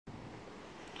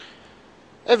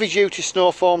heavy duty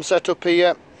snow foam setup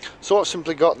here. So what I've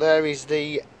simply got there is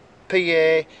the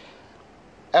PA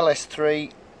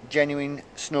LS3 genuine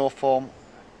snow foam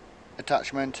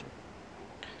attachment.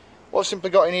 What I've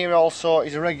simply got in here also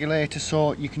is a regulator,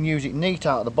 so you can use it neat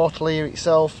out of the bottle here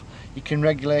itself. You can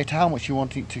regulate how much you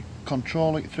want it to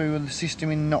control it through the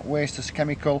system and not waste this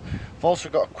chemical. I've also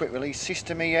got a quick release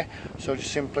system here, so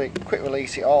just simply quick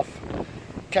release it off.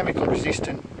 Chemical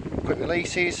resistant quick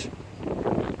releases.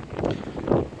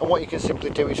 And what you can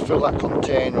simply do is fill that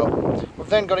container up. We've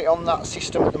then got it on that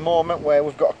system at the moment where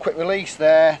we've got a quick release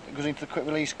there that goes into the quick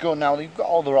release gun. Now you've got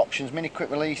all the options, mini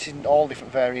quick releases and all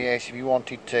different variations if you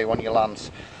wanted to on your lance.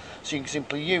 So you can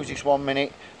simply use this 1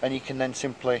 minute and you can then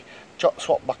simply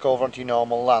swap back over onto your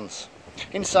normal lance.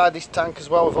 Inside this tank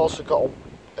as well we've also got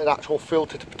an actual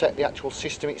filter to protect the actual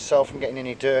system itself from getting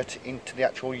any dirt into the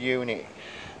actual unit.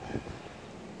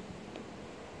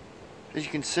 As you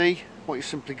can see, what you've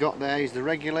simply got there is the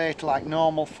regulator like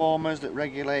normal foamers that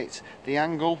regulates the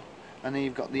angle, and then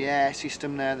you've got the air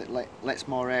system there that lets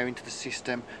more air into the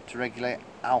system to regulate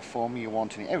how foamy you're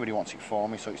wanting it. Everybody wants it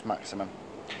foamy, so it's maximum.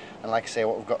 And like I say,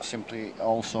 what we've got simply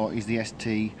also is the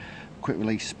ST quick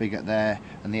release spigot there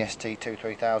and the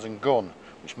ST-3000 gun,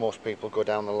 which most people go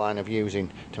down the line of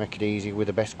using to make it easy with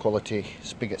the best quality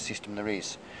spigot system there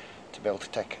is to be able to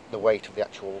take the weight of the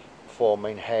actual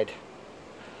foaming head.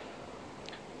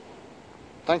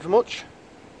 Thanks very much.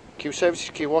 Q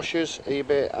Services, Q Washers,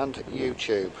 eBay and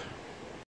YouTube.